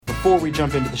Before we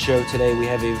jump into the show today, we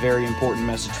have a very important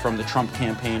message from the Trump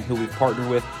campaign, who we've partnered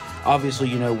with. Obviously,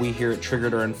 you know, we here at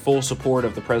Triggered are in full support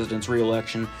of the president's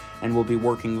re-election and will be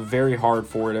working very hard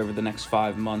for it over the next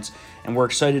 5 months. And we're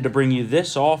excited to bring you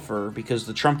this offer because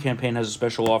the Trump campaign has a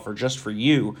special offer just for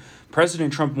you.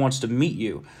 President Trump wants to meet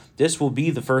you. This will be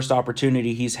the first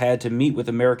opportunity he's had to meet with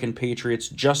American patriots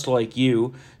just like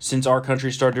you since our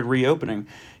country started reopening.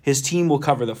 His team will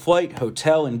cover the flight,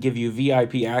 hotel, and give you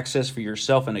VIP access for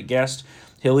yourself and a guest.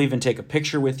 He'll even take a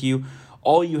picture with you.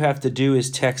 All you have to do is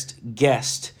text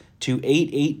GUEST to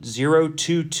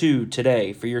 88022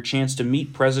 today for your chance to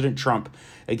meet President Trump.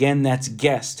 Again, that's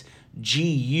GUEST,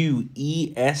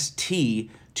 GUEST,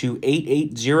 to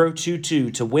 88022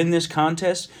 to win this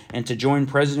contest and to join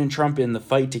President Trump in the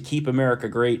fight to keep America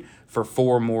great for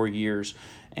 4 more years.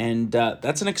 And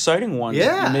that's an exciting one.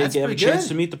 Yeah, you may that's have a pretty chance good.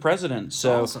 to meet the president.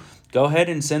 So Awesome. Go ahead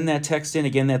and send that text in.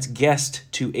 Again, that's GUEST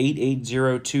to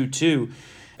 88022.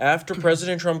 After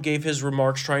President Trump gave his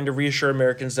remarks trying to reassure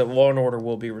Americans that law and order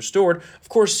will be restored, of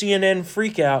course, CNN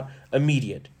freak out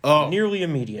immediate. Oh. Nearly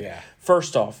immediate. Yeah.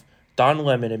 First off, Don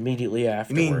Lemon immediately You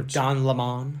mean afterwards. Don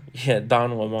Lemon? Yeah,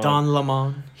 Don Lemon. Don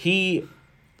Lemon?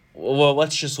 Well,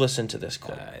 let's just listen to this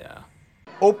clip. Yeah.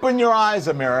 Open your eyes,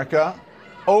 America.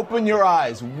 Open your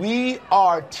eyes. We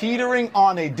are teetering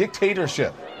on a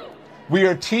dictatorship.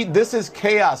 This is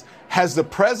chaos. Has the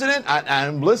president,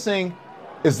 I'm listening,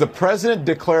 is the president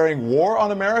declaring war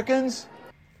on Americans?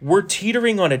 We're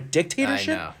teetering on a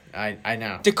dictatorship? I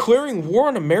know. Declaring war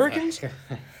on Americans?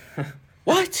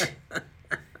 What?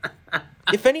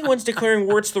 If anyone's declaring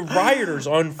war, it's the rioters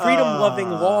on freedom-loving,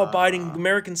 law-abiding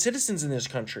American citizens in this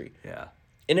country. Yeah.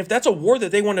 And if that's a war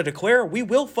that they want to declare, we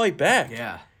will fight back.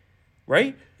 Yeah.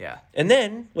 Right? Yeah. And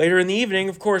then, later in the evening,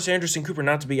 of course, Anderson Cooper,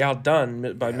 not to be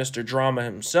outdone by Mr. Drama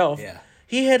himself,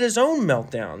 he had his own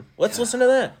meltdown. Let's listen to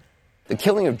that. The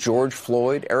killing of George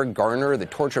Floyd, Eric Garner, the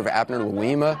torture of Abner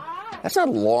Louima, that's not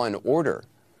law and order.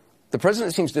 The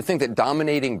president seems to think that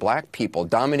dominating black people,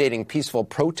 dominating peaceful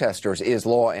protesters is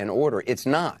law and order. It's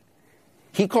not.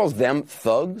 He calls them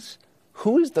thugs.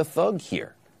 Who is the thug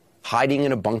here? Hiding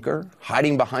in a bunker?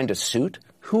 Hiding behind a suit?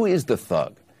 Who is the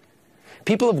thug?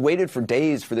 People have waited for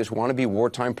days for this wannabe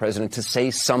wartime president to say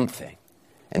something.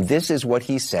 And this is what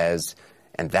he says,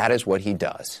 and that is what he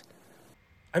does.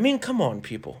 I mean, come on,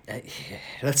 people.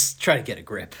 Let's try to get a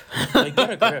grip. Like,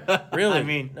 get a grip. Really? I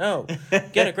mean... No.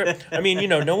 Get a grip. I mean, you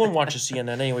know, no one watches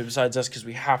CNN anyway besides us because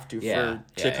we have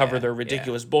to cover their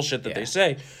ridiculous bullshit that they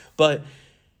say. But,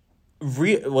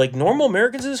 normal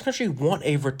Americans in this country want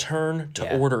a return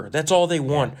to order. That's all they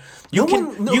want. You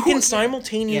can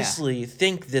simultaneously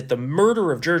think that the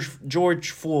murder of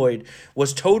George Floyd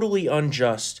was totally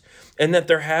unjust and that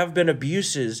there have been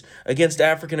abuses against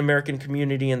African-American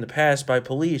community in the past by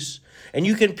police, and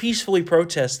you can peacefully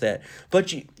protest that.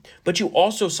 But you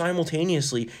also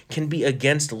simultaneously can be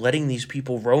against letting these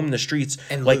people roam the streets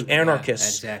and like loot.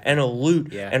 Anarchists and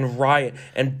loot and riot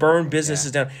and burn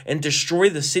businesses down and destroy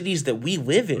the cities that we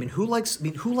live in. I mean, who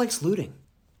likes looting?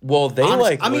 Well, they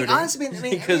like looting. Honestly,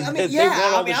 because they want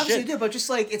all the obviously shit. they do, but just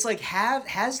like it's like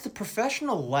has the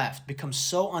professional left become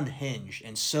so unhinged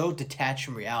and so detached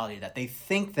from reality that they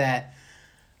think that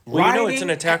it's an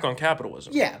attack on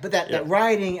capitalism. Yeah, but that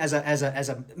rioting as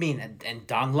a and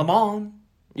Don Lemon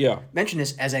mentioned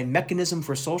this as a mechanism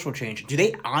for social change. Do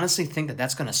they honestly think that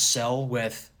that's going to sell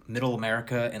with middle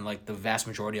America and like the vast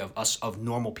majority of us, of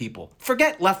normal people?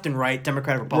 Forget left and right,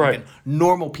 Democrat, Republican,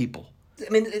 normal people. I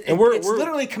mean, it's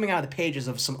literally coming out of the pages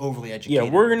of some overly educated.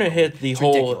 Yeah, we're going to hit the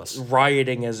whole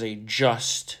rioting as a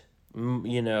just,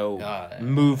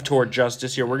 move toward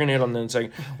justice here. We're going to hit on that in a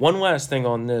second. One last thing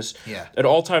on this. Yeah. An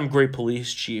all-time great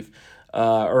police chief,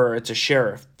 or it's a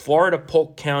sheriff, Florida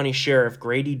Polk County Sheriff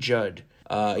Grady Judd.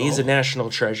 He's a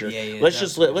national treasure. Let's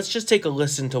just take a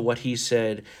listen to what he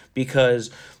said,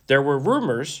 because there were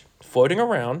rumors floating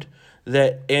around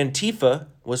that Antifa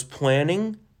was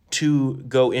planning to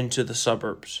go into the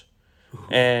suburbs.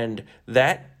 And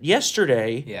that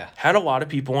yesterday had a lot of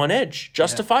people on edge,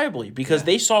 justifiably, because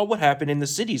they saw what happened in the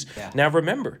cities. Now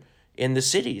remember, in the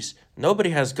cities, nobody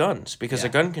has guns because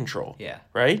of gun control.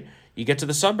 Right? You get to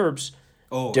the suburbs,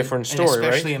 different story, and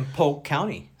especially in Polk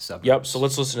County suburbs. Yep, so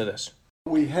let's listen to this.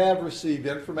 We have received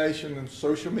information in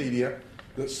social media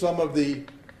that some of the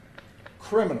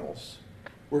criminals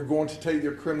were going to take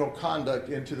their criminal conduct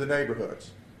into the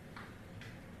neighborhoods.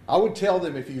 I would tell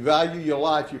them, if you value your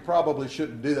life, you probably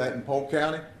shouldn't do that in Polk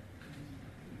County,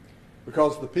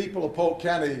 because the people of Polk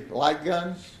County like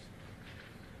guns.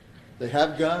 They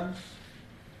have guns.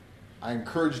 I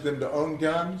encourage them to own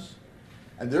guns,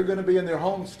 and they're going to be in their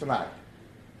homes tonight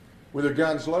with their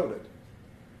guns loaded.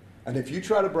 And if you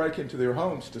try to break into their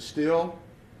homes to steal,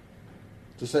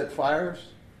 to set fires,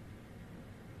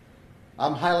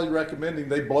 I'm highly recommending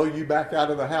they blow you back out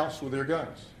of the house with their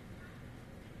guns.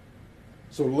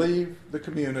 So leave the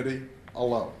community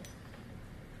alone.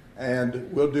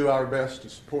 And we'll do our best to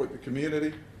support the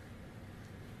community.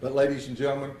 But ladies and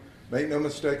gentlemen, make no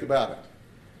mistake about it.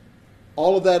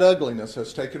 All of that ugliness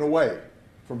has taken away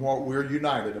from what we're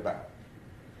united about.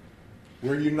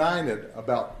 We're united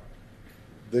about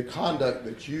the conduct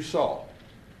that you saw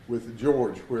with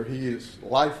George, where his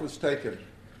life was taken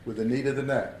with a knee to the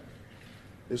neck.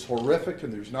 It's horrific,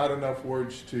 and there's not enough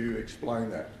words to explain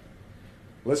that.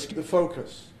 Let's keep the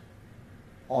focus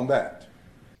on that.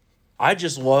 I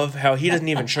just love how he doesn't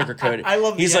even sugarcoat it. I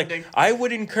love the He's ending. like, I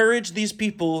would encourage these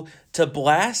people to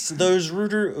blast those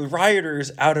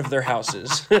rioters out of their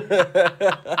houses.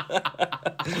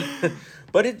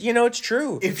 But it's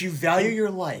true. If you value your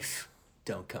life,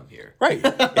 don't come here. Right.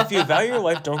 If you value your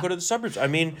life, don't go to the suburbs. I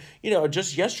mean,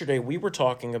 just yesterday we were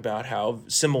talking about how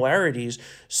similarities,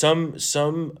 some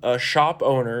shop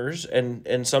owners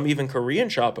and some even Korean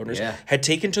shop owners had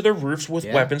taken to their roofs with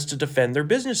weapons to defend their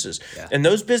businesses. Yeah. And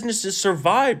those businesses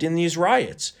survived in these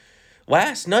riots.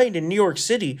 Last night in New York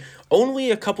City, only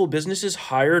a couple businesses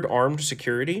hired armed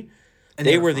security. And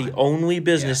they were the only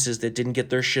businesses that didn't get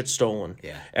their shit stolen.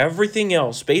 Yeah. Everything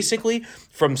else, basically,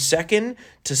 from 2nd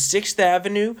to 6th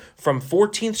Avenue, from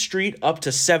 14th Street up to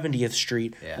 70th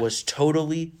Street, was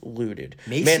totally looted.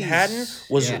 Macy's, Manhattan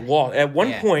was lost. At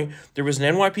one point, there was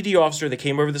an NYPD officer that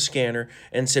came over the scanner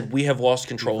and said, "We have lost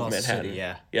control of Manhattan."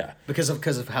 Yeah. Because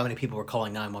of how many people were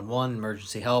calling 911,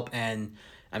 emergency help, and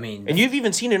I mean... And you've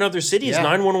even seen in other cities,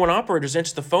 911 operators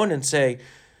answer the phone and say,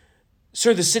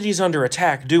 "Sir, the city's under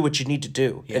attack. Do what you need to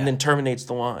do," and then terminates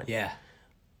the line. Yeah.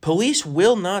 Police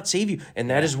will not save you, and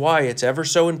that is why it's ever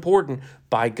so important.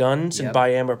 Buy guns and buy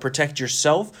ammo. Protect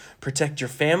yourself, protect your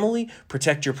family,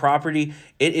 protect your property.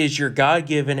 It is your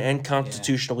God-given and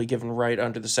constitutionally given right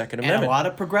under the Second Amendment. And a lot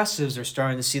of progressives are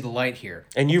starting to see the light here.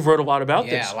 And you've wrote a lot about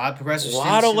this. Yeah, a lot of progressives. A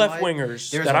lot of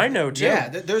left-wingers that I know, too. Yeah,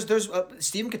 there's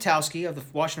Stephen Katowski of the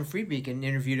Washington Free Beacon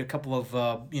interviewed a couple of,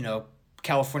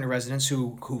 California residents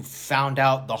who found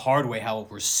out the hard way how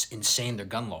insane their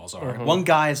gun laws are. Mm-hmm. One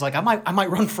guy is like, I might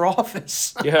run for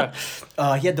office. Yeah.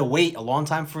 He had to wait a long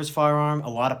time for his firearm. A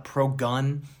lot of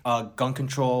pro-gun, gun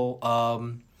control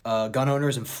gun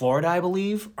owners in Florida, I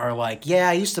believe, are like, yeah,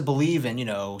 I used to believe in,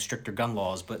 stricter gun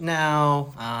laws, but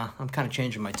now I'm kind of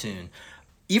changing my tune.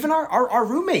 Even our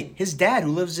roommate, his dad,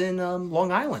 who lives in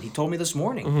Long Island, he told me this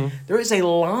morning, there is a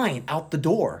line out the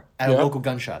door at a local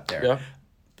gun shop there. Yeah.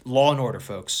 Law and order,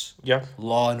 folks. Yeah.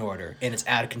 Law and order. And it's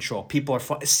out of control. People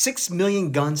are 6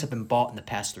 million guns have been bought in the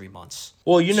past 3 months.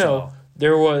 Well,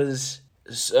 there was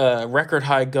record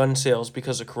high gun sales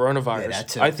because of coronavirus. Yeah, that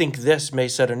too. I think this may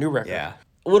set a new record. Yeah.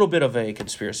 A little bit of a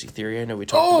conspiracy theory. I know we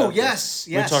talked about this.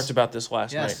 Yes. We talked about this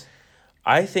last night.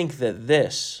 I think that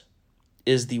this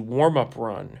is the warm-up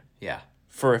run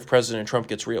for if President Trump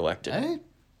gets reelected.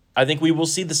 I think we will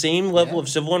see the same level of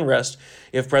civil unrest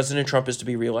if President Trump is to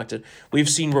be reelected. We've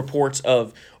seen reports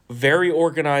of very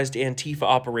organized Antifa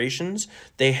operations.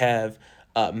 They have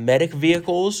medic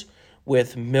vehicles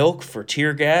with milk for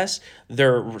tear gas.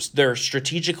 They're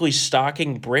strategically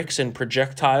stocking bricks and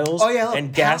projectiles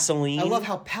and gasoline. I love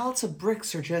how pallets of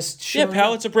bricks are just showing up.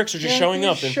 Pallets of bricks are just showing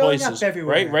up in places.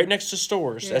 Everywhere. Right next to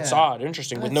stores. Yeah. That's odd,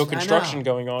 interesting, with no construction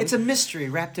going on. It's a mystery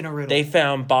wrapped in a riddle. They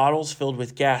found bottles filled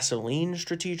with gasoline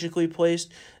strategically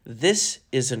placed. This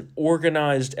is an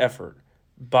organized effort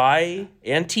by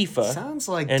Antifa. Sounds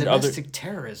like domestic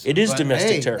terrorism. It is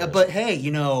domestic terrorism. But hey,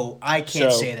 I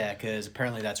can't say that because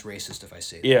apparently that's racist if I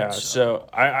say that. Yeah, so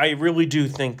I really do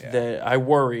think that I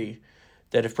worry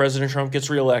that if President Trump gets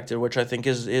reelected, which I think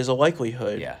is a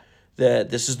likelihood,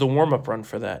 that this is the warm-up run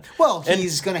for that. Well,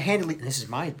 he's going to handily, this is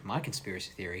my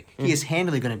conspiracy theory, he is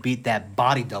handily going to beat that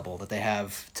body double that they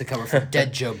have to cover for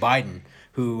dead Joe Biden,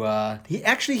 who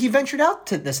he ventured out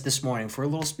to this morning for a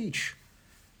little speech.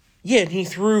 Yeah, and he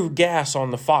threw gas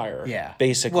on the fire,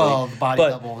 basically. Well, the body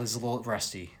double is a little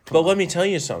rusty. But let me tell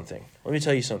you something.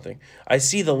 I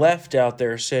see the left out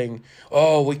there saying,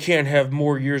 oh, we can't have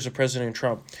more years of President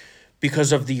Trump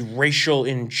because of the racial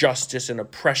injustice and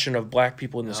oppression of black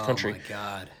people in this country. Oh, my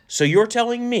God. So you're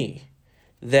telling me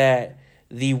that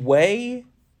the way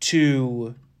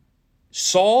to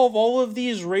solve all of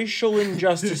these racial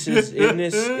injustices in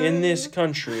this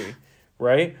country...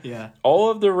 Right? Yeah.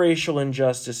 All of the racial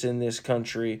injustice in this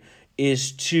country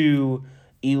is to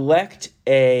elect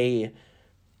a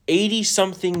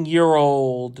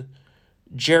 80-something-year-old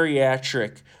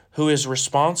geriatric who is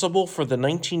responsible for the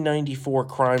 1994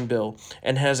 crime bill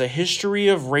and has a history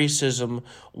of racism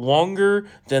longer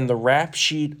than the rap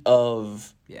sheet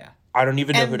of... Yeah. I don't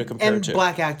even know who to compare it to. And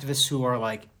black activists who are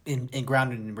like in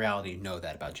grounded in reality know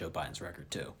that about Joe Biden's record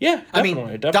too. Yeah, definitely.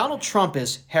 Definitely. Donald Trump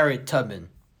is Harriet Tubman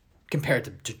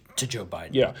compared to Joe Biden.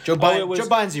 Yeah, Joe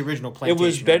Biden's the original plantation. It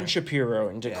was Ben owner. Shapiro,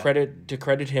 and to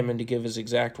credit him and to give his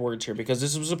exact words here, because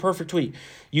this was a perfect tweet.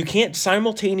 You can't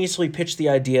simultaneously pitch the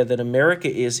idea that America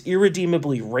is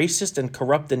irredeemably racist and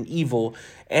corrupt and evil,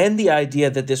 and the idea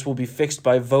that this will be fixed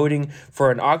by voting for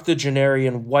an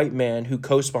octogenarian white man who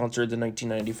co-sponsored the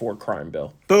 1994 crime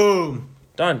bill. Boom.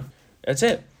 Done. That's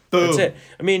it. Boom. That's it.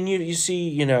 I mean, you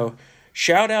see,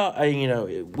 shout out,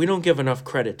 we don't give enough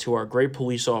credit to our great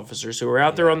police officers who are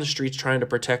out there on the streets trying to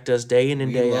protect us day in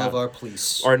and day out. We love our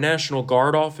police. Our National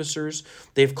Guard officers.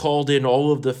 They've called in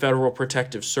all of the Federal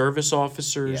Protective Service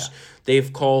officers. Yeah.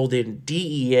 They've called in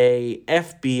DEA,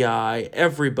 FBI,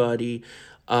 everybody.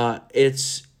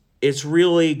 It's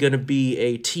really going to be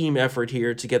a team effort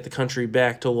here to get the country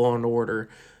back to law and order.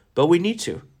 But we need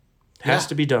to. Has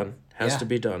to be done. Has to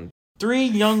be done. 3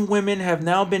 young women have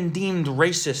now been deemed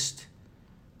racist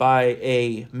by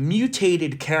a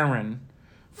mutated Karen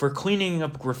for cleaning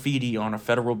up graffiti on a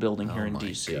federal building here in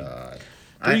D.C. God.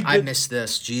 I missed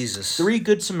this. Jesus. 3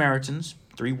 good Samaritans,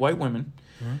 3 white women,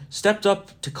 stepped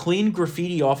up to clean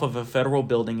graffiti off of a federal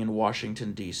building in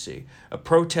Washington, D.C. A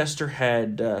protester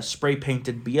had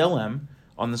spray-painted BLM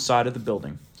on the side of the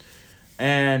building.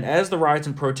 And as the riots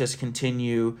and protests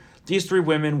continue, these 3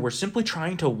 women were simply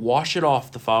trying to wash it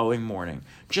off the following morning,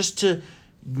 just to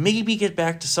maybe get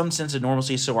back to some sense of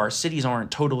normalcy so our cities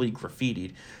aren't totally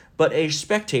graffitied. But a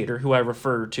spectator, who I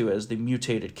refer to as the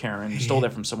mutated Karen, stole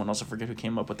that from someone else, I forget who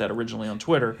came up with that originally on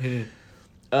Twitter,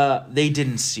 they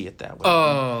didn't see it that way.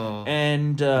 Oh.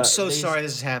 And I'm so sorry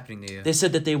this is happening to you. They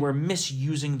said that they were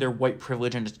misusing their white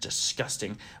privilege, and it's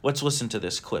disgusting. Let's listen to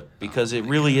this clip, because it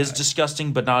really is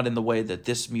disgusting, but not in the way that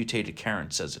this mutated Karen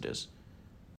says it is.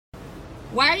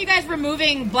 Why are you guys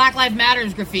removing Black Lives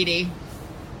Matter's graffiti?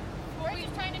 We're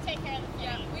just trying to take care of the graffiti.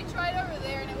 Yeah, we tried over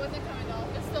there and it wasn't coming off.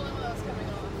 It's still one of those coming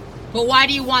off. But why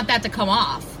do you want that to come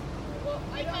off? Well,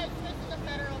 because this is a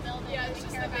federal building. Yeah, it's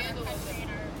just a vandalism.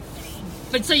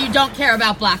 But so you don't care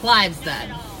about Black lives then?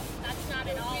 Not at all. That's not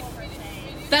at all what we're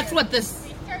saying. That's what this...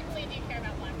 We certainly do care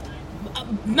about Black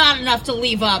lives. Not enough to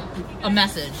leave up a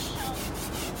message.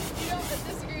 You don't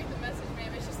disagree with the message,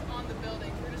 ma'am. It's just on the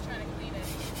building. We're just trying to clean it.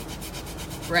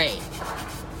 Right.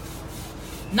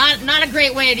 Not a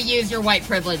great way to use your white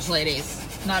privilege, ladies.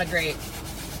 Not a great...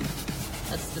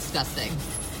 That's disgusting.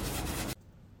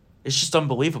 It's just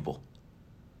unbelievable.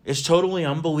 It's totally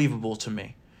unbelievable to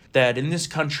me that in this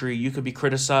country you could be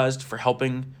criticized for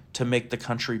helping to make the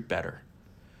country better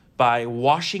by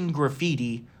washing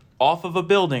graffiti off of a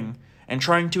building and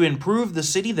trying to improve the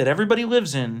city that everybody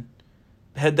lives in,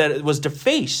 that it was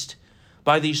defaced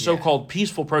by these so-called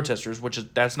peaceful protesters,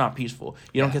 that's not peaceful.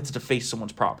 You don't get to deface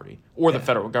someone's property or the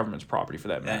federal government's property for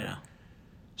that matter.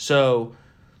 So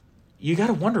you got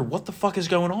to wonder what the fuck is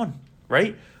going on,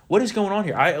 right? What is going on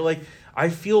here? I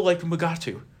feel like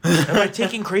Mugatu. Am I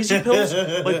taking crazy pills?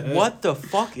 Like, what the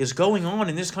fuck is going on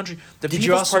in this country? Did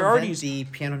you also invent the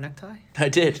piano necktie? I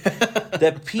did.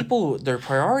 That people, their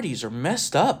priorities are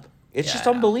messed up. It's just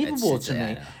unbelievable to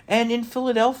me. And in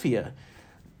Philadelphia,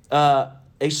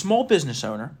 a small business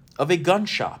owner of a gun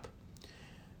shop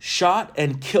shot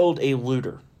and killed a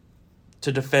looter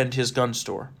to defend his gun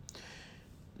store.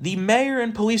 The mayor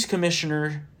and police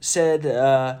commissioner said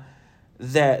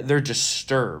that they're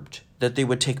disturbed that they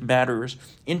would take matters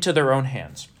into their own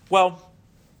hands. Well,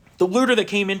 the looter that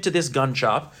came into this gun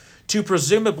shop to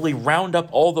presumably round up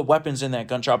all the weapons in that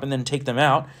gun shop and then take them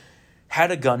out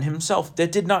had a gun himself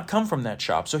that did not come from that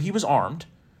shop. So he was armed.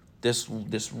 This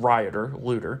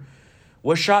looter,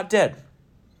 was shot dead.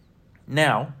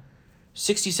 Now,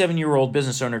 67-year-old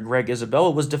business owner Greg Isabella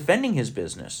was defending his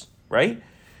business, right?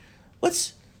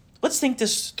 Let's think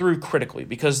this through critically,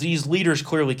 because these leaders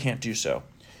clearly can't do so.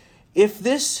 If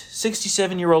this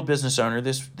 67-year-old business owner,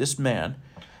 this man,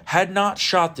 had not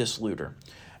shot this looter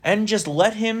and just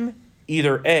let him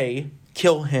either A,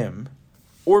 kill him,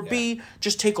 or B,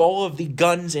 just take all of the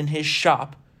guns in his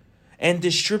shop and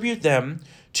distribute them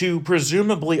to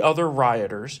presumably other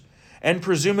rioters, and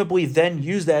presumably then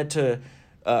use that to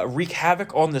wreak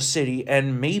havoc on the city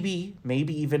and maybe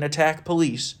even attack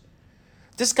police,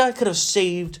 this guy could have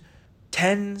saved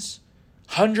tens,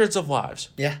 hundreds of lives.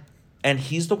 Yeah. And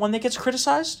he's the one that gets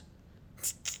criticized?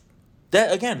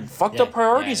 That, again, fucked up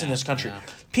priorities in this country.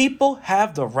 People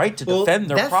have the right to defend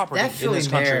their property in this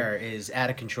country. Mayor is out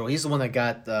of control. He's the one that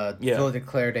got the Villa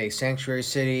declared a sanctuary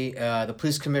city. The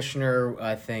police commissioner,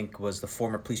 I think, was the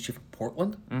former police chief of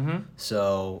Portland. Mm-hmm.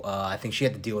 So I think she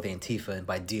had to deal with Antifa, and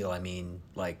by deal, I mean,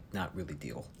 like, not really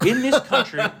deal. In this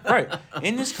country, right.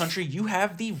 In this country, you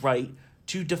have the right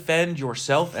to defend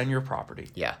yourself and your property.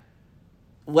 Yeah.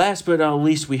 Last but not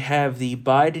least, we have the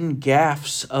Biden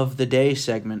gaffes of the day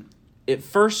segment. It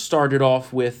first started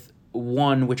off with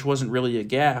one, which wasn't really a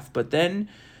gaffe, but then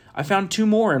I found two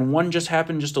more, and one just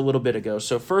happened just a little bit ago.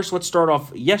 So first, let's start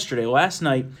off yesterday. Last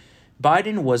night,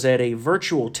 Biden was at a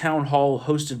virtual town hall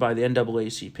hosted by the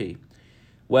NAACP.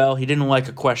 Well, he didn't like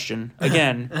a question.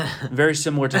 Again, very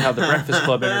similar to how the Breakfast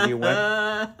Club interview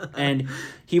went. And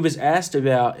he was asked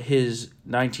about his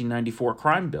 1994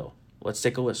 crime bill. Let's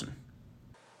take a listen.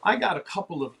 I got a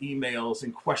couple of emails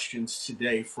and questions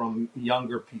today from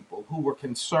younger people who were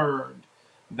concerned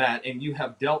that, and you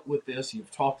have dealt with this, you've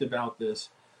talked about this,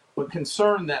 but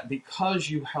concerned that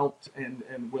because you helped and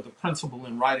were the principal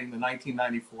in writing the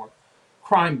 1994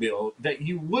 crime bill, that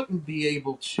you wouldn't be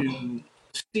able to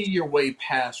see your way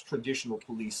past traditional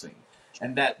policing,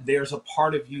 and that there's a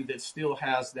part of you that still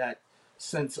has that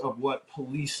sense of what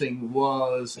policing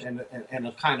was and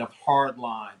a kind of hard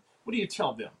line. What do you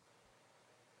tell them?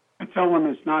 I tell them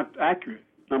it's not accurate,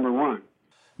 number one.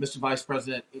 Mr. Vice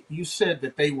President, you said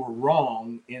that they were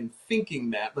wrong in thinking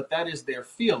that, but that is their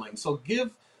feeling. So give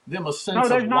them a sense of why. No,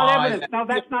 there's not evidence. No,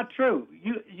 that's not true.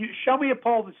 You show me a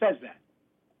poll that says that.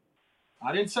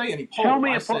 I didn't say any poll. Show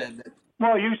me I a poll. said that.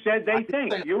 Well, you said they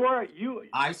think. I said,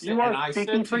 you are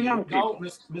speaking for young people. No,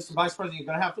 Mr. Vice President, you're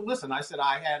going to have to listen. I said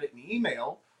I had an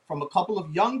email from a couple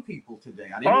of young people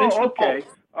today. I didn't mention the poll.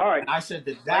 All right. And I said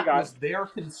that was their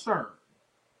concern.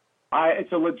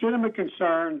 It's a legitimate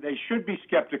concern. They should be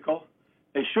skeptical.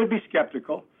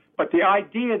 But the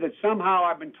idea that somehow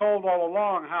I've been told all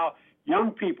along how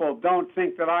young people don't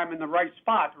think that I'm in the right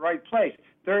spot, the right place,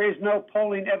 there is no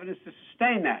polling evidence to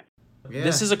sustain that. Yeah.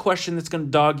 This is a question that's going to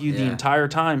dog you the entire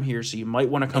time here, so you might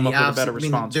want to come up with a better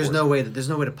response. There's no way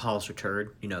to polish a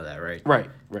turd. You know that, right? Right.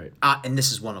 And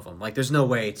this is one of them. Like, there's no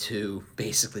way to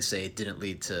basically say it didn't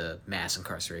lead to mass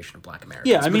incarceration of Black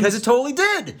Americans. Yeah, I mean, because it totally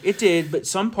did. It did, but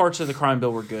some parts of the crime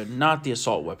bill were good. Not the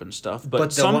assault weapon stuff,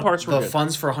 but some parts were good. The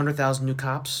funds for 100,000 new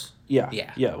cops. Yeah.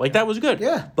 Like, that was good.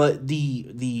 Yeah. But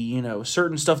the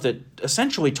certain stuff that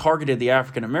essentially targeted the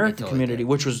African American community,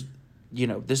 which was,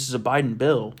 this is a Biden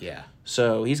bill. Yeah.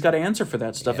 So he's got to answer for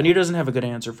that stuff, and he doesn't have a good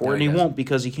answer for it, and he won't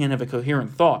because he can't have a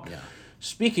coherent thought. Yeah.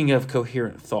 Speaking of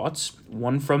coherent thoughts,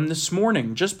 one from this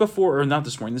afternoon, just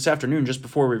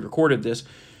before we recorded this,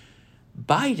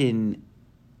 Biden,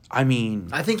 I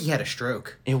think he had a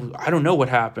stroke. I don't know what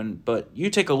happened, but you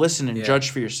take a listen and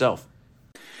judge for yourself.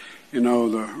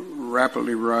 The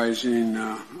rapidly rising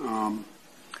I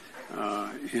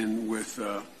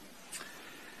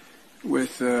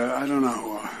don't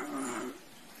know.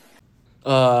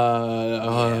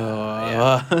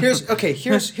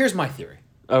 Here's my theory.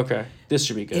 Okay, this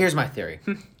should be good. Here's my theory.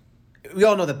 We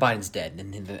all know that Biden's dead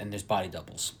and there's body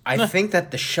doubles. I think that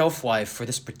the shelf life for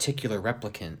this particular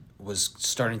replicant was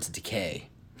starting to decay.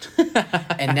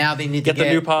 And now they need to get the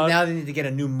new pod. Now they need to get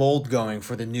a new mold going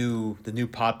for the new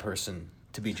pod person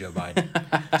to be Joe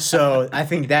Biden. So I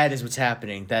think that is what's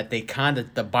happening. That the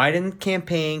Biden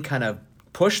campaign kind of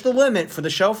pushed the limit for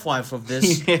the shelf life of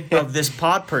this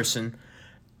pod person,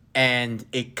 and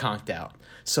it conked out.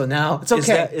 So now it's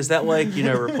okay. Is that like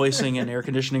replacing an air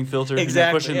conditioning filter?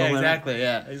 Exactly. Pushing the limit? Exactly.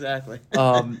 Yeah. Exactly.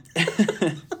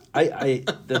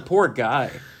 The poor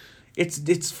guy.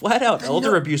 It's flat out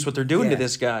elder abuse what they're doing to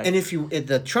this guy. And if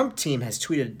the Trump team has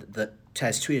tweeted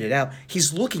it out,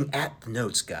 he's looking at the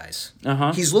notes, guys.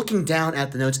 He's looking down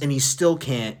at the notes, and he still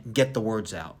can't get the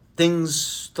words out.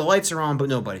 The lights are on, but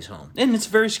nobody's home. And it's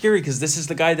very scary because this is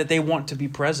the guy that they want to be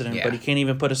president, but he can't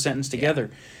even put a sentence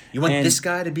together. You want this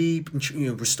guy to be in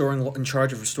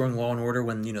charge of restoring law and order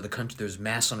when the country there's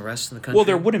mass unrest in the country? Well,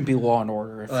 there wouldn't be law and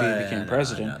order if he became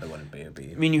president. No, there wouldn't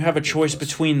be. You have a choice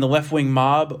between the left-wing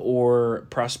mob or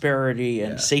prosperity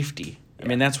and safety.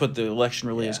 Yeah. That's what the election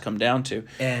really has come down to.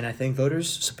 And I think voters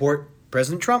support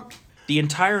President Trump. The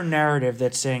entire narrative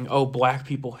that's saying, Black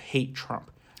people hate Trump.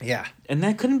 Yeah. And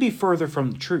that couldn't be further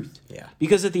from the truth. Yeah.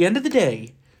 Because at the end of the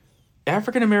day,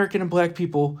 African American and Black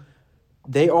people,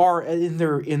 they are in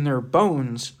their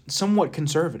bones somewhat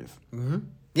conservative. Mm-hmm.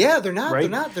 Yeah, they're not. Right?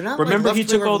 They're not. Remember, like he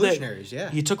took all that. Yeah.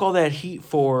 He took all that heat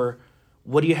for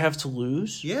what do you have to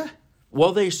lose? Yeah.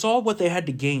 Well, they saw what they had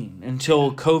to gain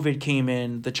until COVID came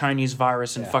in, the Chinese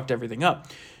virus, and fucked everything up.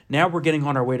 Now we're getting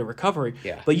on our way to recovery.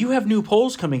 Yeah. But you have new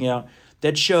polls coming out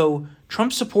that show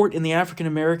Trump's support in the African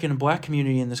American and Black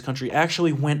community in this country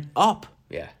actually went up.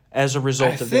 Yeah. As a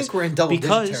result of this. I think we're in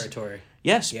double-digit territory.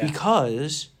 Yes,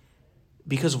 because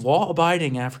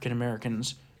law-abiding African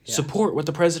Americans support what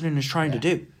the president is trying to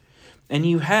do. And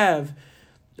you have,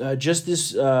 just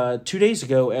this 2 days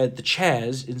ago at the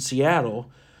Chaz in Seattle,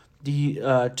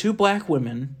 the 2 black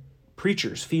women,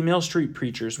 preachers, female street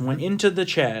preachers, went into the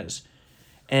Chaz,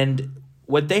 and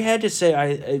what they had to say,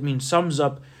 I mean, sums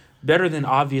up better than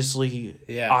obviously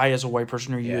I, as a white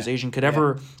person or you as Asian, could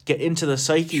ever get into the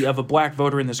psyche of a black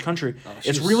voter in this country.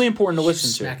 It's really important to listen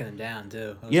to. Smacking them down,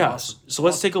 too. Yeah, awesome. So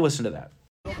let's take a listen to that.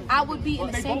 I would be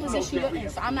in the same position you're in,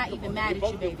 so I'm not even mad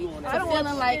at you, baby. For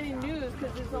feeling like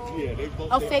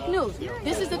fake news.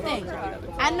 This is the thing.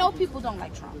 I know people don't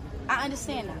like Trump. I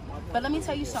understand that. But let me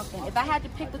tell you something. If I had to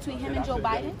pick between him and Joe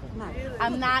Biden,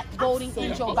 I'm not voting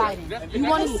in Joe Biden.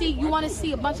 You want to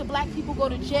see a bunch of black people go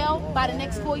to jail by the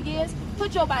next 4 years?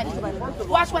 Put Joe Biden to bed.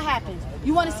 Watch what happens.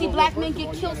 You want to see black men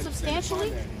get killed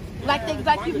substantially? Like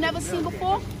you've never seen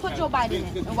before? Put Joe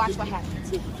Biden in and watch what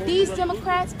happens. These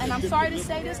Democrats, and I'm sorry to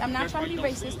say this, I'm not trying to be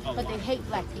racist, but they hate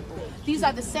black people. These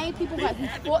are the same people who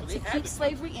fought to keep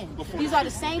slavery in. These are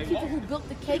the same people who built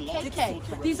the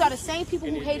KKK. These are the same people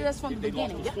who hated us from the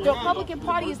beginning. The Republican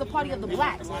Party is the party of the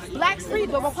blacks. Blacks free,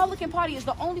 the Republican Party is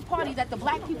the only party that the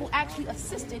black people actually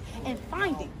assisted in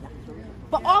finding.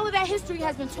 But all of that history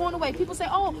has been torn away. People say,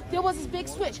 oh, there was this big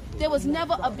switch. There was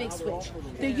never a big switch.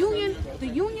 The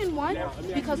Union won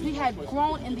because we had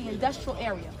grown in the industrial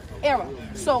era.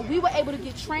 So we were able to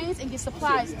get trains and get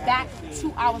supplies back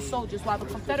to our soldiers while the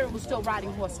Confederate was still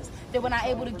riding horses. They were not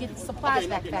able to get supplies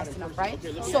back fast enough, right?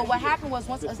 So what happened was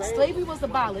once slavery was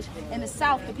abolished in the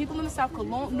South, the people in the South could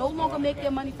no longer make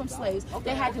their money from slaves.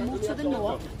 They had to move to the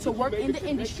North to work in the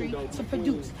industry to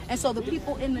produce. And so the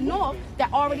people in the North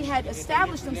that already had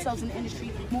established themselves in the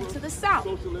industry moved to the South.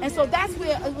 And so that's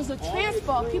where it was a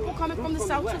transfer of people coming from the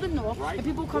South to the North and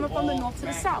people coming from the North to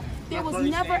the South. There was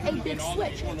never a big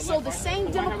switch. So the same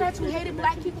Democrats who hated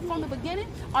black people from the beginning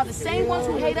are the same ones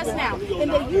who hate us now. And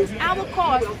they use our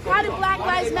cause. How did Black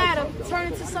Lives Matter turn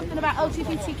into something about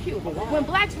LGBTQ? When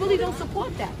blacks really don't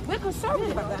support that. We're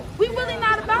conservative. We're really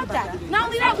not about that. Not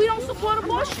only that, we don't support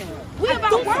abortion. We're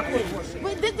about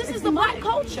working. This is the black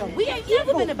culture. We ain't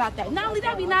never been about that. Not only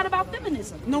that, we're not about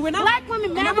feminism. No, we're not. Black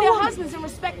women marry their husbands and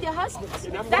respect their husbands.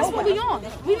 That's what we on.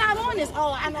 We're not on this,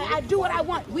 I do what I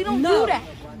want. We don't do that.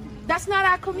 That's not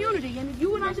our community, and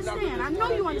you would understand. I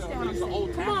know you understand what I'm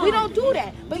saying. Come on. We don't do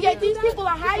that. But yet these people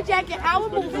are hijacking our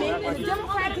movement, and the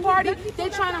Democratic Party, they're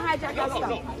trying to hijack our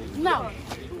stuff. No.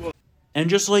 And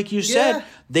just like you said,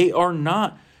 they are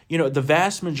not, the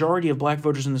vast majority of black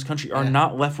voters in this country are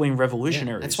not left-wing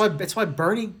revolutionaries. That's why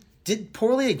Bernie did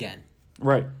poorly again.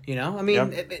 Right. Now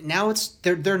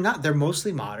they're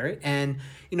mostly moderate, and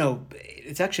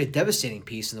it's actually a devastating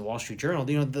piece in the Wall Street Journal.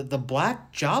 The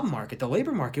black job market, the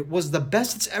labor market, was the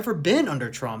best it's ever been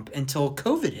under Trump until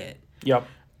COVID hit. Yep.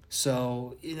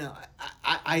 So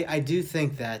I do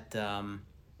think that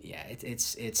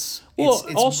it's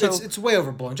way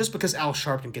overblown. Just because Al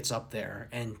Sharpton gets up there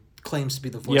and claims to be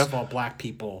the voice of all black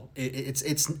people,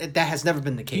 that has never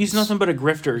been the case. He's nothing but a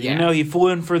grifter. He flew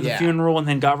in for the funeral and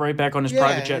then got right back on his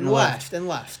private jet and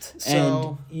left.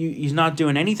 So he's not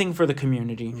doing anything for the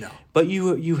community. No. But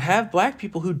you have black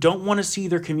people who don't want to see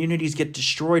their communities get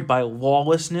destroyed by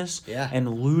lawlessness and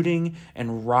looting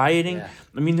and rioting. Yeah.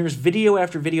 I mean, there's video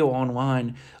after video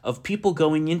online of people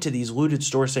going into these looted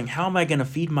stores saying, "How am I going to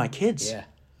feed my kids?" Yeah.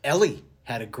 Ellie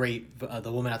had a great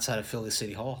the woman outside of Philly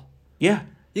City Hall. Yeah.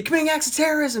 You're committing acts of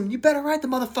terrorism. You better write the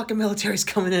motherfucking military's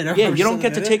coming in. Yeah, you don't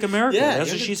get to take America.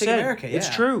 That's what she said. It's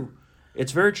true.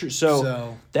 It's very true.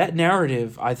 So that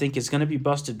narrative, I think, is going to be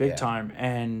busted big time.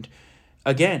 And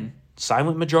again,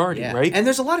 silent majority, right? And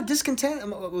there's a lot of discontent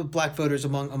with black voters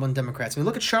among Democrats. I mean,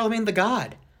 look at Charlemagne the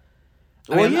God.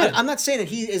 I'm not saying that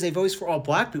he is a voice for all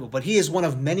black people, but he is one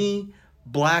of many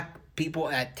black people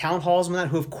at town halls and that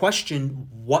who have questioned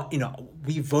what,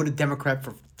 we voted Democrat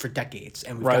for decades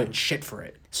and we've gotten shit for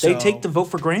it. So, they take the vote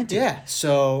for granted. Yeah.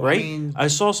 So, right? I mean, I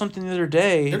saw something the other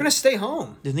day. They're going to stay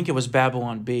home. I think it was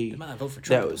Babylon B. They might not vote for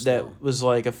Trump. That was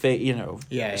like a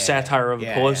satire of a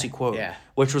Pelosi quote,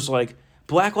 which was like,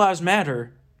 Black Lives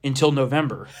Matter until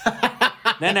November.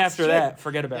 Then after that,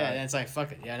 forget about it. Yeah, it's like,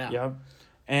 fuck it. Yeah, no. Yeah.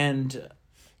 And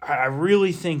I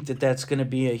really think that that's going to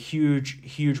be a huge,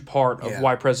 huge part of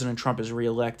why President Trump is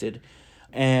reelected.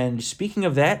 And speaking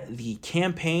of that, the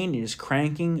campaign is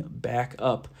cranking back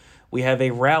up. We have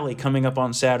a rally coming up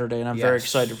on Saturday, and I'm very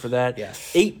excited for that.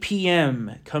 Yes. 8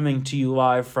 p.m. coming to you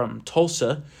live from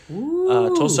Tulsa,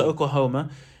 Oklahoma.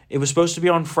 It was supposed to be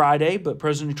on Friday, but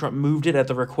President Trump moved it at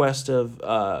the request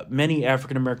of many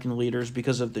African American leaders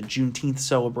because of the Juneteenth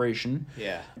celebration.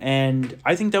 Yeah. And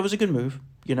I think that was a good move.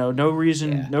 No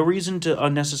reason to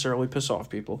unnecessarily piss off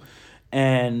people.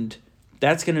 And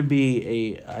that's going to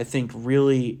be I think,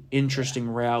 really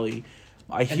interesting rally.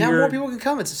 And now more people can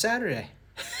come. It's a Saturday.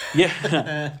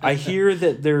 Yeah. I hear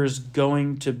that there's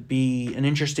going to be an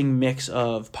interesting mix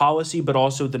of policy, but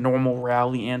also the normal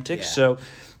rally antics. Yeah. So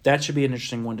that should be an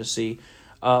interesting one to see.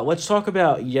 Let's talk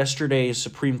about yesterday's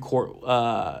Supreme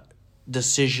Court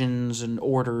decisions and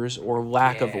orders or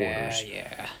lack of orders.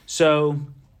 Yeah. So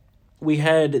we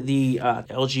had the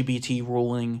LGBT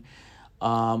ruling,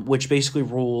 which basically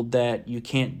ruled that you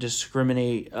can't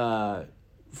discriminate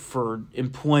for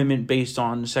employment based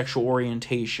on sexual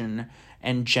orientation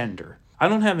and gender. I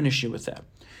don't have an issue with that.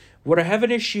 What I have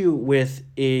an issue with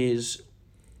is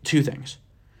two things.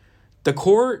 The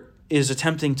court is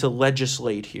attempting to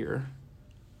legislate here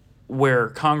where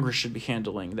Congress should be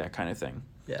handling that kind of thing.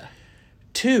 Yeah.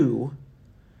 Two,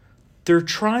 they're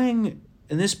trying,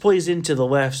 and this plays into the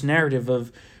left's narrative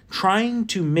of trying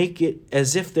to make it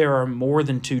as if there are more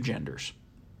than two genders.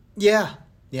 Yeah.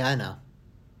 Yeah, I know.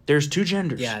 There's two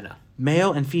genders. Yeah, I know.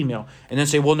 Male and female. And then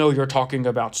say, well, no, you're talking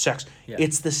about sex. Yeah.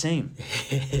 It's the same.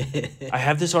 I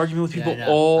have this argument with people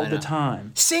all the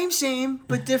time. Same,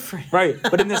 but different. Right.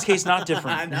 But in this case, not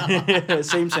different. I know.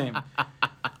 Same.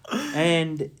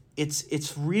 And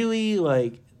it's really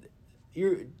like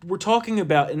we're talking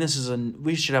about, and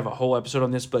we should have a whole episode on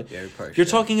this, but you're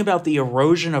talking about the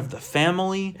erosion of the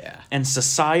family and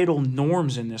societal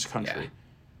norms in this country. Yeah.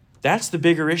 That's the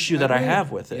bigger issue that I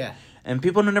have with it. Yeah. And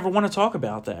people don't ever want to talk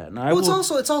about that. And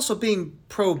it's also being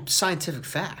pro scientific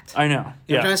fact. I know. You know what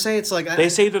I'm trying to say? It's like they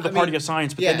say they're the party of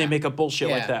science, but then they make up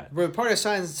bullshit like that. We're the party of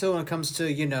science until when it comes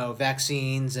to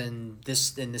vaccines and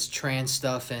this trans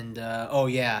stuff and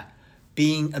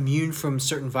being immune from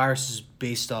certain viruses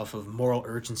based off of moral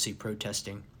urgency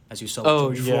protesting, as you saw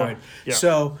with George Floyd. Yeah.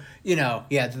 So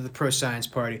they're the pro science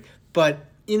party, but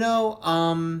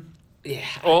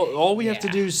all we have to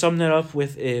do to sum that up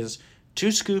with is 2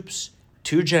 scoops,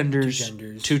 2 genders,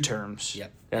 2 terms.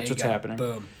 Yep. That's what's happening.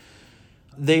 Boom.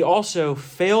 They also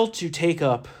failed to take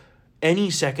up any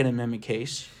Second Amendment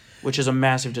case, which is a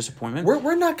massive disappointment.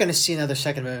 We're not going to see another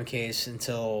Second Amendment case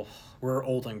until we're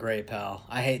old and gray, pal.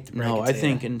 I hate to break it to you. I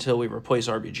think until we replace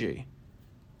RBG.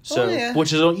 So,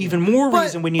 which is even more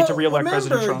reason we need to reelect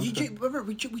President Trump.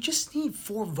 We just need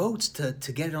 4 votes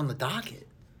to get it on the docket.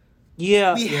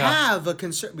 Yeah, we have a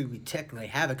we technically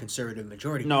have a conservative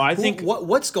majority. No, I think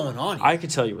what's going on here? I can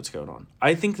tell you what's going on.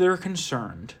 I think they're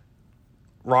concerned.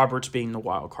 Roberts being the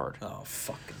wild card. Oh,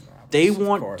 fucking Roberts! They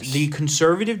want the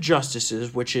conservative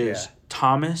justices, which is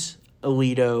Thomas,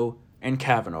 Alito, and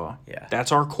Kavanaugh. Yeah,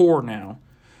 that's our core now.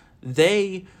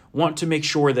 They want to make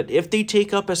sure that if they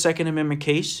take up a Second Amendment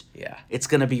case, it's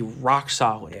going to be rock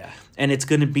solid. Yeah, and it's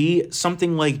going to be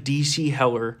something like D.C.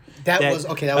 Heller. That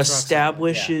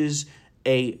establishes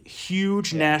a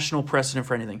huge national precedent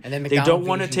for anything. And then they don't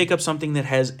want to take up something that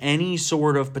has any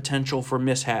sort of potential for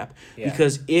mishap. Yeah.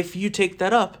 Because if you take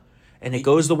that up and it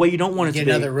goes the way you don't want it to be.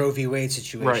 Another Roe v. Wade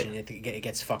situation. Right. It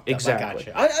gets fucked up.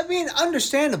 Exactly. I gotcha. I mean,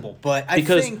 understandable, but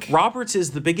because Roberts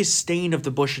is the biggest stain of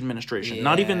the Bush administration.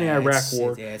 Not even the Iraq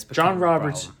War. John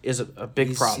Roberts is a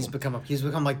big problem. He's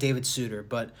become like David Souter,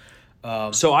 but...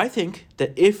 so I think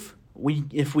that if we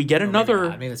get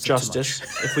another justice,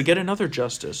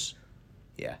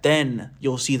 then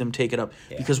you'll see them take it up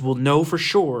because we'll know for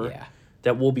sure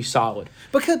that we'll be solid.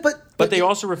 But they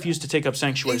also refuse to take up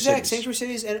sanctuary cities. Sanctuary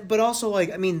cities, but also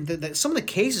some of the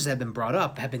cases that have been brought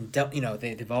up have been dealt.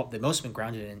 They've most have been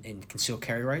grounded in concealed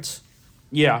carry rights.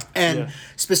 Yeah, and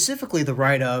specifically the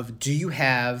right of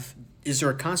is there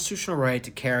a constitutional right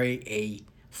to carry a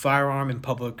firearm in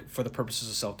public for the purposes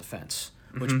of self-defense?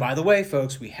 Which, by the way,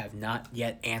 folks, we have not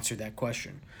yet answered that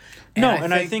question.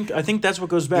 And I think that's what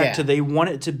goes back to they want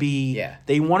it to be.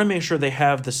 They want to make sure they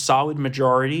have the solid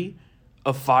majority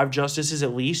of 5 justices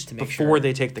at least before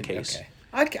they take the case.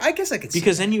 Okay. I guess I could see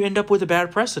because then you end up with a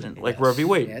bad precedent like Roe v.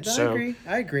 Wade. Yeah,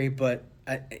 I agree, but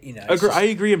I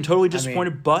agree. I'm totally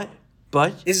disappointed, but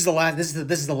this is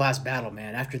the last battle,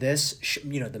 man. After this,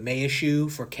 the May issue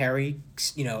for carry,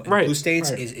 in blue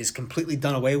states is completely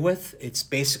done away with. It's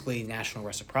basically national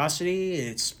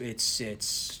reciprocity.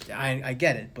 I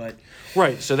get it, but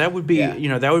so that would be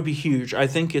that would be huge. I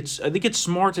think it's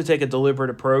smart to take a deliberate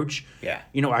approach. Yeah.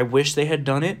 I wish they had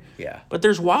done it. Yeah. But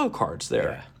there's wild cards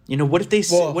there. Yeah. What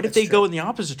if they go in the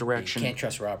opposite direction? You can't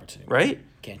trust Roberts anymore. Right?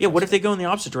 What if they go in the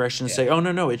opposite direction and say, oh,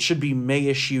 no, it should be May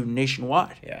issue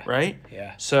nationwide, right?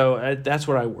 Yeah. So that's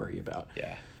what I worry about.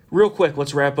 Yeah. Real quick,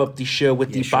 let's wrap up the show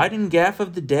with the Biden gaffe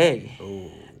of the day.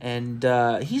 Oh. And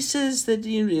he says that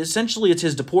essentially it's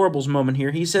his deplorables moment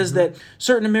here. He says that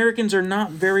certain Americans are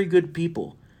not very good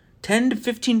people. 10 to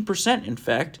 15%, in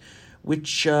fact,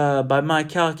 which by my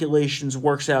calculations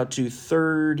works out to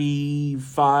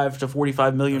 35 to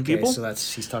 45 million people. So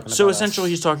he's talking about So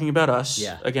essentially he's talking about us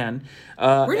again.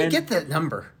 Where did you get that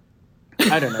number?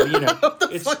 I don't know. What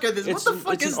the fuck is this?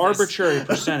 It's an arbitrary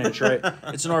percentage, right?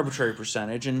 It's an arbitrary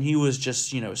percentage, and he was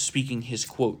just, speaking his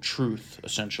quote truth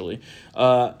essentially.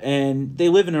 And they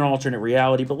live in an alternate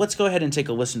reality. But let's go ahead and take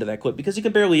a listen to that clip because he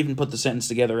could barely even put the sentence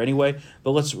together anyway.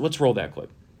 But let's roll that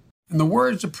clip. And the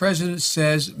words the president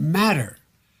says matter.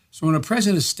 So when a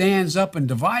president stands up and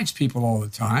divides people all the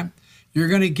time, you're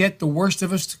going to get the worst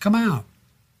of us to come out,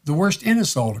 the worst in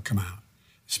us all to come out.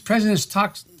 This president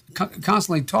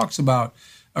constantly talks about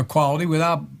equality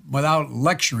without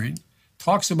lecturing,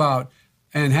 talks about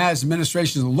and has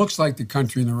administrations that looks like the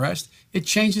country and the rest. It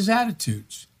changes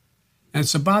attitudes. And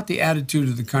it's about the attitude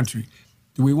of the country.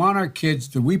 Do we want our kids,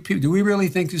 do we really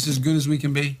think this is as good as we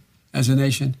can be as a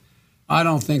nation? I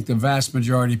don't think the vast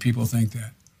majority of people think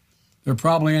that. There are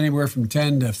probably anywhere from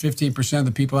 10 to 15% of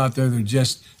the people out there that are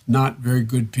just not very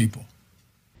good people.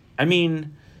 I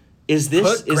mean, is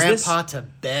this... Put Grandpa to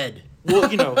bed. Well,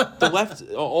 the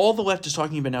left, all the left is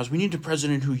talking about now is we need a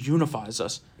president who unifies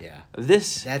us. Yeah.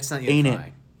 That's not unifying. Ain't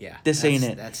it. Yeah. This ain't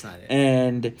it. That's not it.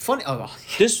 And... Funny.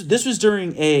 This was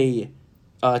during a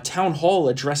town hall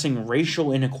addressing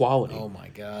racial inequality. Oh, my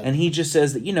God. And he just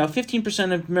says that,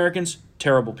 15% of Americans,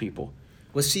 terrible people.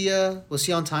 Was he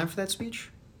on time for that speech?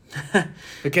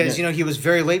 Because, he was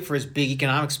very late for his big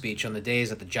economic speech on the days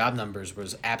that the job numbers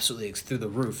was absolutely through the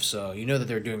roof. So that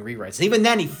they're doing rewrites. And even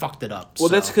then, he fucked it up. Well,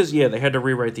 that's because, they had to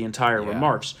rewrite the entire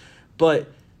remarks.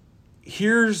 But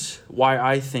here's why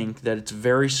I think that it's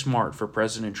very smart for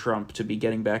President Trump to be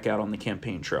getting back out on the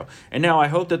campaign trail. And now I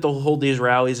hope that they'll hold these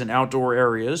rallies in outdoor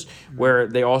areas where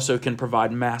they also can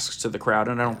provide masks to the crowd,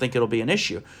 and I don't think it'll be an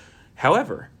issue.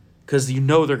 However... because they're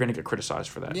going to get criticized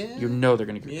for that. Yeah. They're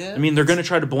going to get... I mean, they're going to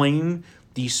try to blame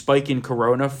the spike in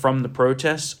corona from the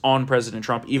protests on President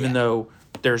Trump, even though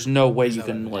there's no way you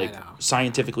can,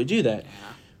 scientifically do that. Yeah.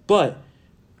 But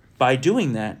by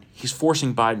doing that, he's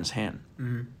forcing Biden's hand.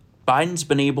 Mm-hmm. Biden's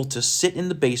been able to sit in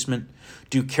the basement,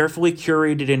 do carefully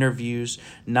curated interviews,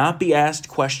 not be asked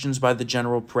questions by the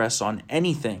general press on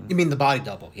anything. You mean the body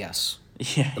double, yes.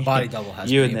 Yeah. The body double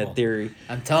has you and that theory.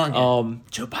 I'm telling you.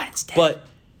 Joe Biden's dead. But...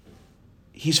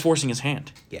 he's forcing his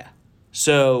hand. Yeah.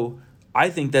 So I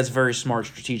think that's very smart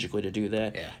strategically to do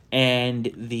that. Yeah.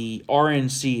 And the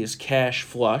RNC is cash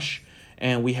flush,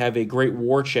 and we have a great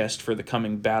war chest for the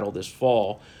coming battle this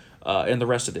fall and the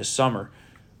rest of this summer.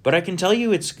 But I can tell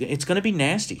you it's going to be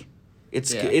nasty.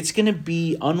 It's going to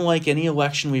be unlike any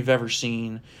election we've ever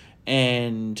seen,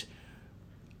 and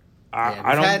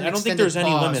I don't think there's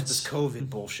any limits. This COVID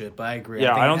bullshit, but I agree.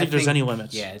 Yeah, I don't think there's any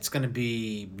limits. Yeah, it's going to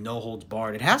be no holds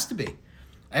barred. It has to be.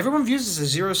 Everyone views this as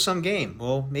a zero-sum game.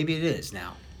 Well, maybe it is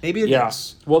now. Maybe it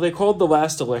is. Well, they called the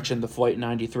last election the Flight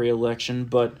 93 election,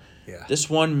 but this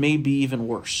one may be even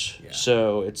worse. Yeah.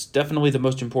 So it's definitely the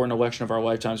most important election of our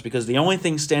lifetimes because the only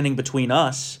thing standing between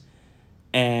us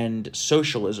and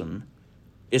socialism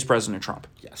is President Trump.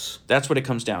 Yes. That's what it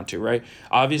comes down to, right?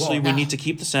 Obviously, we need to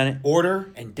keep the Senate.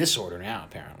 Order and disorder now,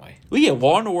 apparently. Well, yeah,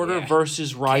 law and order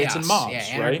versus riots and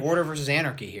mobs, right? Order versus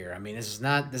anarchy here. I mean, this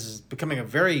is becoming a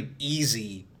very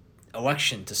easy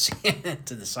election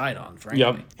to decide on, frankly.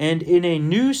 Yep. And in a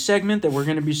new segment that we're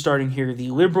going to be starting here, the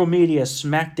liberal media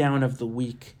smackdown of the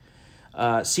week,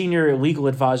 senior legal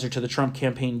advisor to the Trump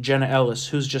campaign, Jenna Ellis,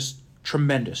 who's just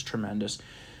tremendous,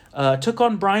 took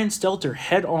on Brian Stelter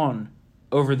head on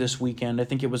over this weekend. I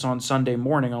think it was on Sunday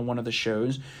morning on one of the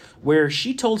shows, where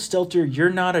she told Stelter, "You're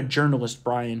not a journalist,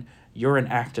 Brian. You're an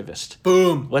activist."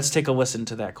 Boom. Let's take a listen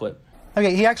to that clip.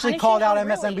 Okay, he actually called out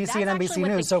MSNBC and NBC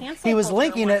News, so he was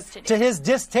linking it to his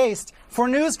distaste for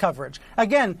news coverage.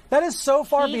 Again, that is so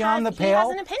far beyond the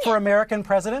pale for American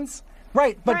presidents.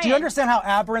 Right, but Brian, do you understand how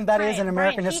aberrant that is in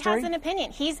American history? He has an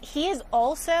opinion. He is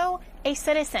also a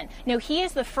citizen. No, he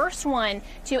is the first one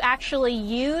to actually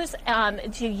use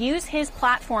his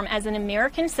platform as an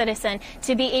American citizen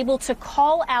to be able to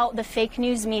call out the fake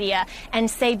news media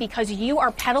and say, because you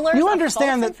are peddlers you of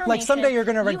understand false that, like, someday you're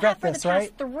going to regret this,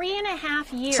 right?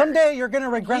 3.5 years. Someday you're going to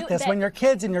regret this when your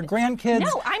kids and your grandkids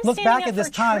look back at this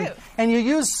time and you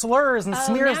use slurs and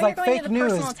smears like fake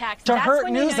news to hurt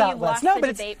news outlets. No, but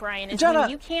it's Jenna,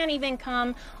 you can't even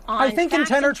come on. I think in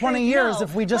 10 or 20 years,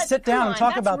 if we just sit down and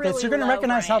talk about this, you're going to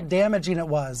recognize how damaging it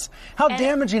was. How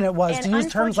damaging it was to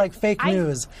use terms like fake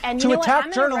news, to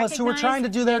attack journalists who were trying to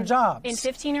do their jobs. In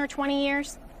 15 or 20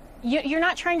 years, You're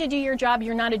not trying to do your job.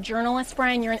 You're not a journalist,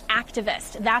 Brian. You're an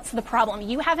activist. That's the problem.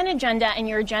 You have an agenda, and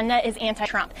your agenda is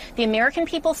anti-Trump. The American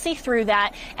people see through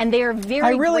that, and they are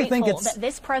very grateful that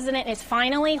this president is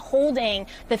finally holding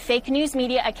the fake news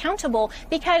media accountable,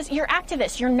 because you're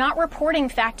activists. You're not reporting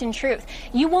fact and truth.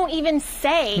 You won't even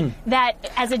say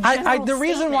that as a general the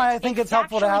reason why I think it's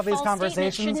helpful to have these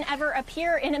conversations shouldn't ever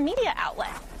appear in a media outlet.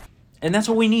 And that's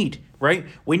what we need, right?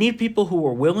 We need people who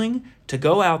are willing to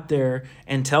go out there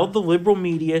and tell the liberal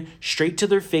media straight to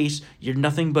their face, you're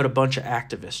nothing but a bunch of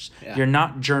activists. Yeah. You're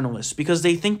not journalists, because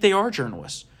they think they are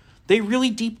journalists. They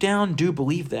really deep down do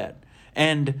believe that.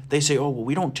 And they say, oh, well,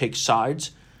 we don't take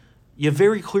sides. You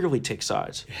very clearly take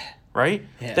sides, right?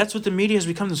 Yeah. That's what the media has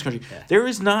become in this country. Yeah. There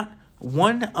is not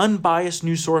one unbiased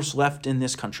news source left in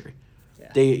this country.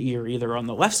 Yeah. You're either on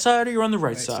the left side or you're on the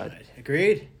right side.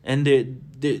 Agreed. And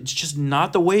it's just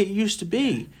not the way it used to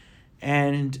be.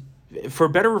 And for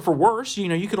better or for worse,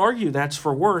 you could argue that's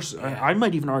for worse. Yeah. I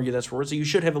might even argue that's for worse. So you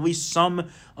should have at least some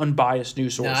unbiased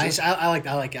news sources. No,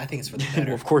 I think it's for the better.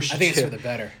 Well, of course I think it's for the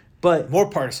better. But more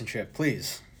partisanship,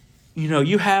 please.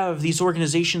 You have these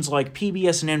organizations like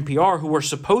PBS and NPR who are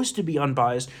supposed to be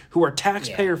unbiased, who are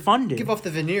taxpayer funded. Give off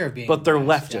the veneer of being but they're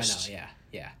leftists. Yeah,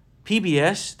 yeah.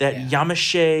 PBS, that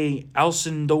Yamishay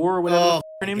Alcindor, whatever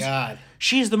her name is. God.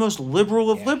 She's the most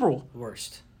liberal of liberal.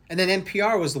 Worst. And then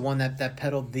NPR was the one that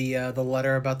peddled the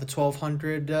letter about the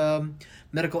 1,200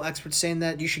 medical experts saying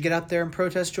that you should get out there and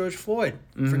protest George Floyd.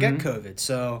 Forget COVID.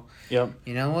 So, you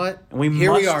know what? We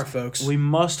are, folks. We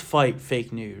must fight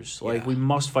fake news. We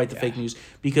must fight the fake news,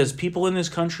 because people in this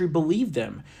country believe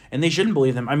them, and they shouldn't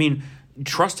believe them. I mean,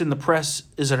 trust in the press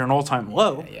is at an all-time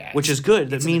low, which is good.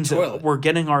 That means that we're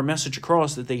getting our message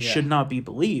across that they should not be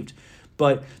believed.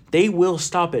 But they will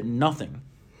stop at nothing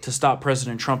to stop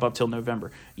President Trump up till November.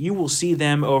 You will see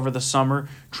them over the summer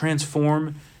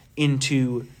transform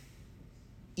into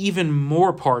even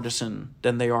more partisan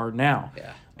than they are now.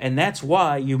 Yeah. And that's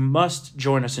why you must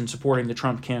join us in supporting the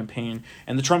Trump campaign.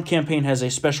 And the Trump campaign has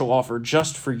a special offer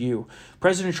just for you.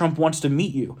 President Trump wants to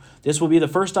meet you. This will be the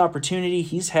first opportunity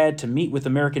he's had to meet with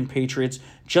American patriots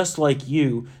just like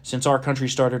you since our country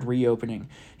started reopening.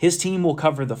 His team will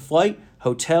cover the flight,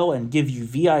 hotel, and give you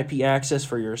VIP access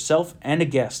for yourself and a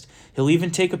guest. He'll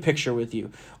even take a picture with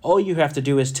you. All you have to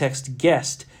do is text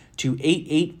GUEST to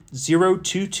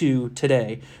 88022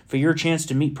 today for your chance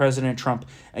to meet President Trump.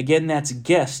 Again, that's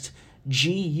GUEST,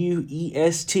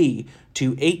 GUEST,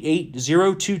 to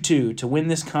 88022 to win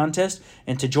this contest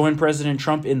and to join President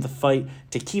Trump in the fight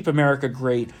to keep America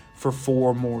great for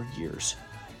 4 more years.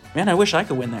 Man, I wish I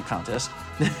could win that contest.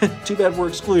 Too bad we're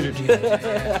excluded.